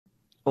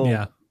Cool.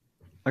 Yeah.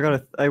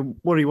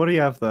 What do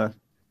you have there?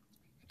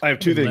 I have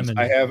two things. Lemon.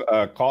 I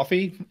have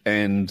coffee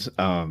and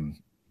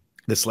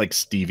this like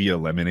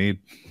stevia lemonade.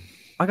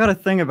 I got a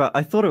thing about.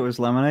 I thought it was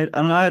lemonade,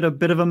 and I had a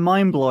bit of a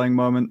mind-blowing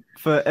moment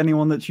for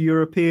anyone that's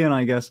European,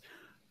 I guess.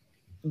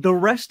 The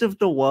rest of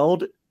the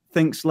world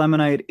thinks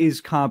lemonade is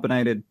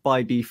carbonated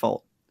by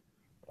default.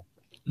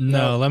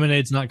 No,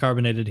 lemonade's not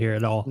carbonated here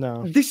at all.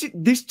 No.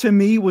 This to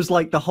me was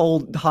like the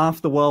whole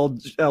half the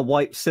world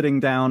white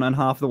sitting down and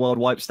half the world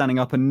white standing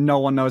up, and no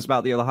one knows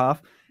about the other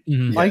half.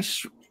 Mhm.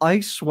 Yeah. I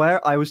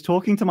swear, I was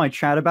talking to my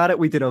chat about it.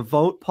 We did a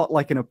vote,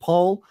 like in a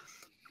poll.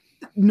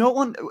 No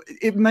one.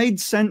 It made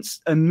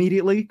sense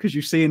immediately because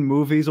you see in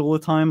movies all the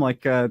time,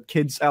 like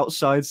kids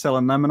outside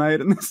selling lemonade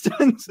in the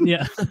stands.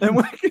 Yeah.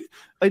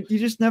 And you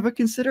just never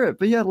consider it.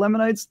 But yeah,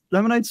 lemonade's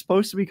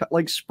supposed to be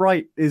like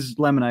Sprite is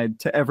lemonade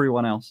to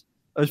everyone else.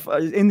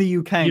 In the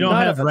UK, You don't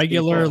have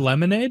regular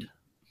lemonade?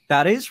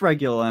 That is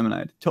regular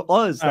lemonade. To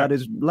us, that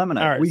is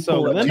lemonade. All right, We so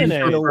call it lemonade- Do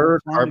you prefer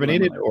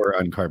carbonated lemonade. or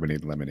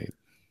uncarbonate lemonade?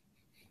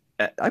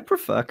 I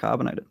prefer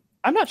carbonated.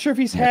 I'm not sure if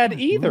he's had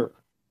either.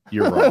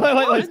 You're wrong.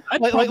 I'd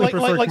probably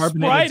prefer like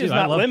carbonated Sprite too. is I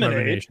not love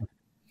lemonade.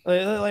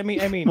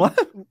 carbonation. What?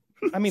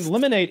 I mean,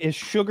 lemonade is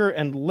sugar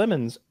and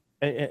lemons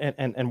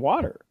and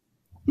water.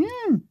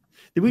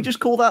 Did we just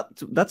call that?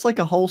 That's like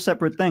a whole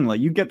separate thing. Like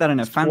you get that in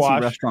a fancy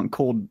Squash. restaurant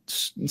called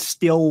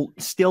still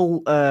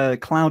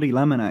cloudy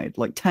lemonade,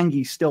 like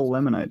tangy still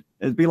lemonade.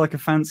 It'd be like a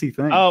fancy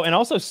thing. Oh, and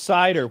also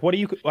cider. What do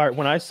you? All right,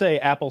 when I say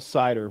apple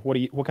cider,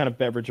 what kind of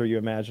beverage are you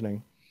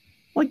imagining?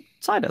 Like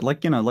cider,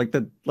 like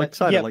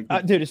cider, Yeah, like.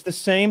 dude, it's the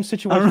same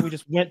situation we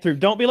just went through.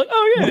 Don't be like,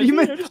 oh yeah, What do you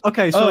mean? just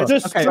Okay, so it's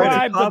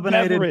describe the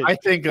carbonated. beverage. I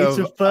think It's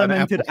of a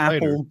fermented an apple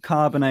cider. apple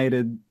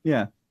carbonated.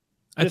 Yeah.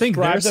 I think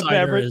their describe the cider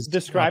beverage. is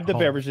Describe the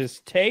alcohol.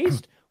 beverage's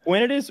taste,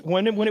 when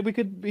it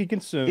could be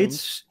consumed.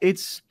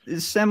 It's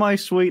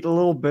semi-sweet a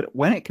little bit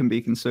when it can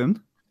be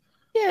consumed.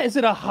 Yeah, is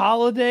it a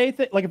holiday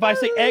thing? Like if I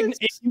say egg,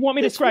 if you want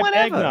me to it's describe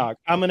whenever. eggnog,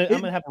 I'm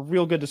gonna have a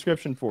real good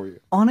description for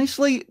you.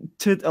 Honestly,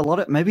 to a lot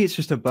of maybe it's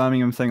just a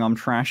Birmingham thing. I'm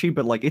trashy,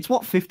 but like it's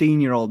what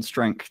 15-year-olds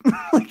drink.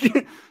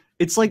 Like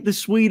it's like the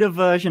sweeter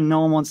version.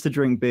 No one wants to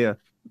drink beer.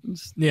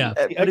 Yeah.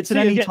 But it's an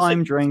See, again,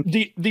 anytime drink.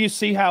 Do you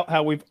see how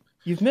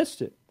you've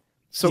missed it?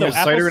 So So is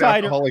apple cider an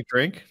cider- alcoholic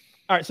drink?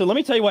 All right, so let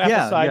me tell you what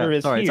apple cider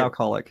is Sorry, here. it's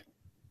alcoholic.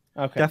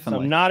 Okay,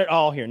 definitely. So not at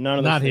all here. None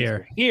of those Not things here.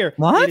 are here.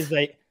 What? It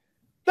is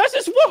that's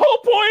just the whole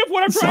point of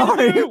what I'm trying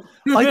Sorry. to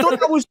do. I thought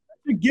that was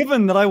a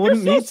given that I You're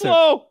wouldn't so need to.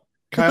 slow.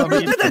 Kyle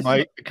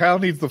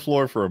needs the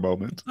floor for a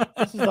moment.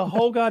 This is the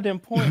whole goddamn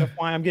point of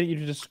why I'm getting you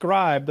to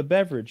describe the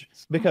beverage.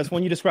 Because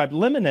when you describe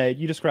lemonade,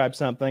 you describe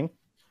something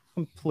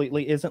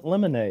completely isn't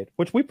lemonade,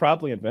 which we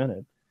probably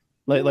invented.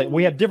 Like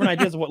we have different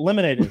ideas of what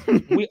lemonade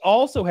is. We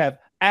also have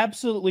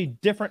absolutely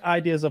different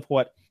ideas of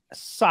what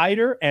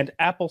cider and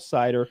apple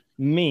cider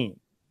mean.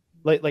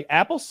 Like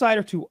apple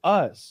cider to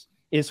us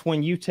is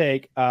when you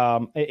take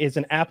is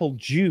an apple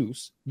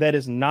juice that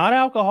is not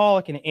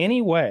alcoholic in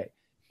any way,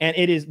 and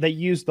they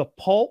use the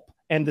pulp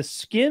and the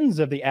skins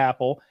of the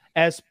apple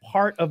as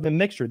part of the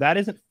mixture. That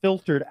isn't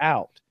filtered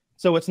out,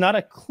 so it's not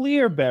a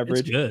clear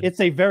beverage. It's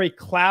a very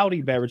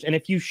cloudy beverage, and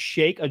if you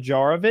shake a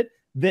jar of it,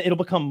 then it'll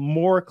become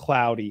more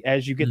cloudy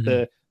as you get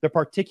the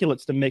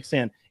particulates to mix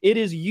in. It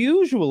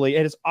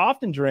is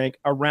often drank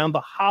around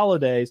the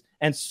holidays,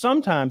 and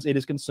sometimes it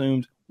is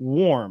consumed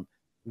warm.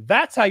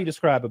 That's how you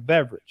describe a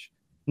beverage.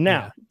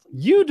 Now,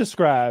 you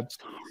described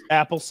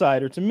apple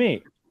cider to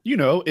me. You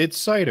know, it's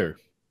cider.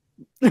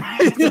 Like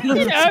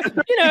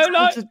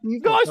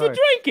guys would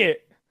drink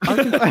it.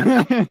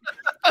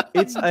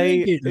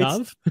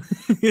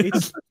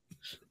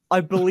 I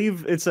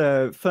believe it's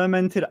a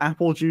fermented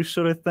apple juice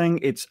sort of thing.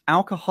 It's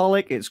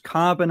alcoholic. It's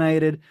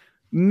carbonated.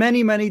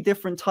 Many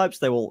different types.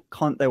 They will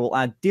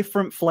add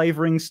different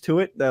flavorings to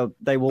it.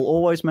 They will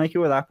always make it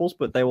with apples,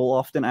 but they will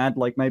often add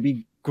like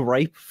maybe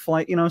grape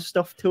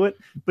stuff to it.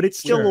 But it's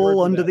still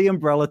all under the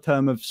umbrella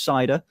term of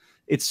cider.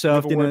 It's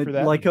served in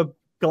like a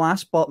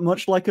glass bottle,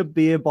 much like a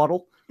beer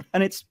bottle,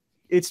 and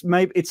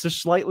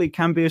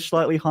can be a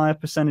slightly higher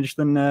percentage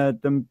than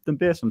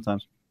beer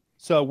sometimes.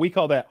 So we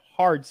call that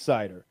hard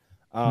cider.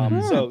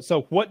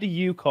 So what do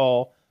you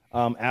call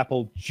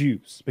apple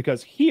juice?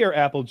 Because here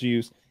apple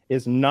juice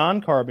is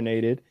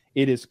non-carbonated,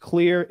 it is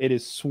clear, it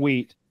is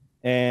sweet,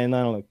 and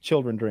I don't know,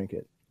 children drink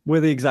it. We're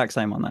the exact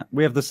same on that.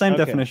 We have the same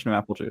definition of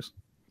apple juice.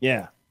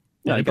 Yeah.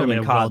 Yeah, you probably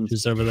have wild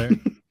juice over there.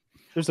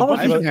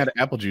 I haven't had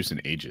apple juice in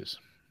ages.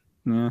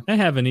 Yeah. I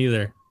haven't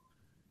either.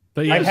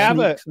 But yeah,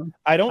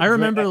 I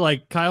remember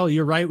like Kyle,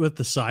 you're right with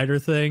the cider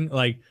thing.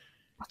 Like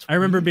I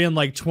remember being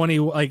like 20,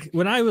 like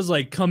when I was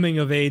like coming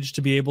of age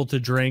to be able to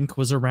drink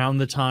was around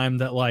the time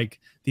that like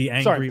the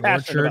Angry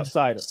Orchard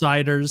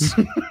ciders.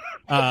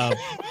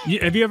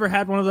 Have you ever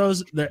had one of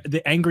those?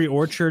 The Angry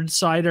Orchard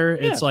cider?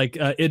 Yeah. It's like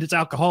it's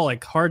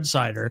alcoholic, hard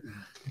cider.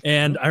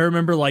 And I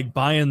remember like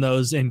buying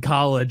those in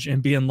college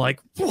and being like,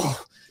 whoa,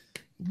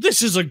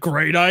 this is a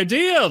great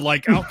idea.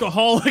 Like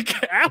alcoholic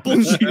apple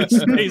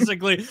juice,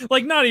 basically.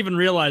 Like not even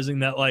realizing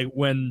that like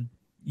when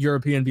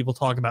European people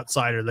talk about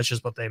cider, that's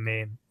just what they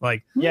mean.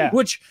 Like, yeah.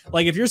 Which,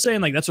 like, if you're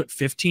saying like that's what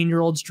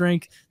 15-year-olds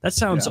drink, that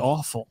sounds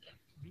awful.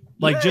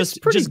 Like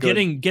just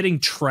getting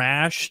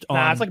trashed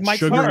on it's like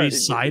Mike's sugary Hard.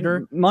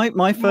 cider. My first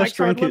Mike's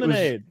Hard drink, it was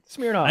lemonade.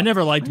 Smirnoff. I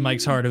never liked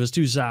Mike's Hard. It was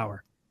too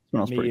sour.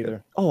 smells Me pretty either.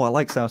 good. Oh, I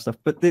like sour stuff.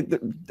 But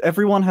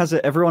everyone has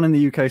it. Everyone in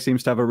the UK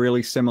seems to have a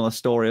really similar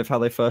story of how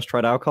they first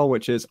tried alcohol,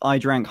 which is I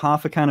drank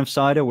half a can of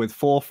cider with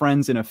 4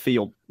 friends in a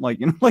field. Like,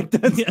 you know, like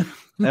that's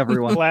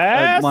everyone.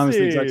 Mine was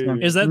the exact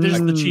same. Is that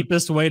just the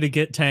cheapest way to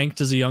get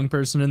tanked as a young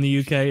person in the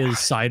UK is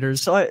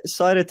ciders?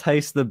 Cider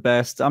tastes the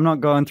best. I'm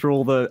not going through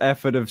all the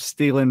effort of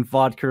stealing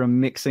vodka and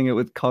mixing it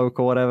with Coke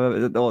or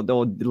whatever, or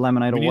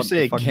lemonade. When or you what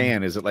say the fuck.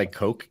 can, is it like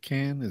Coke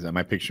can? Am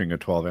I picturing a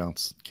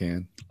 12-ounce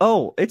can?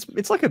 Oh,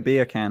 it's like a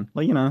beer can.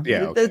 Like, you know,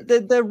 Yeah, okay.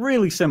 they're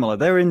really similar.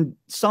 They're in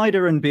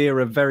cider and beer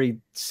are very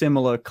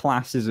similar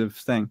classes of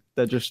thing.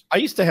 They're just. I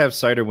used to have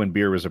cider when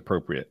beer was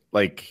appropriate.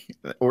 Like,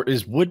 or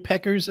is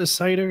woodpeckers a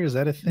cider? Is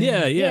that a thing?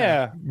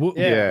 Yeah.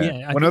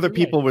 When other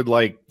people would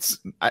like,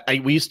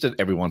 we used to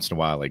every once in a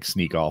while like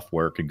sneak off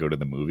work and go to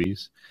the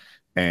movies,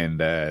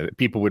 and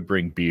people would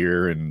bring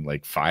beer and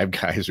like Five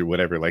Guys or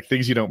whatever, like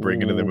things you don't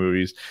bring into the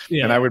movies.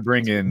 Yeah. And I would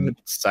bring in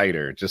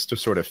cider just to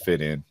sort of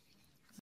fit in.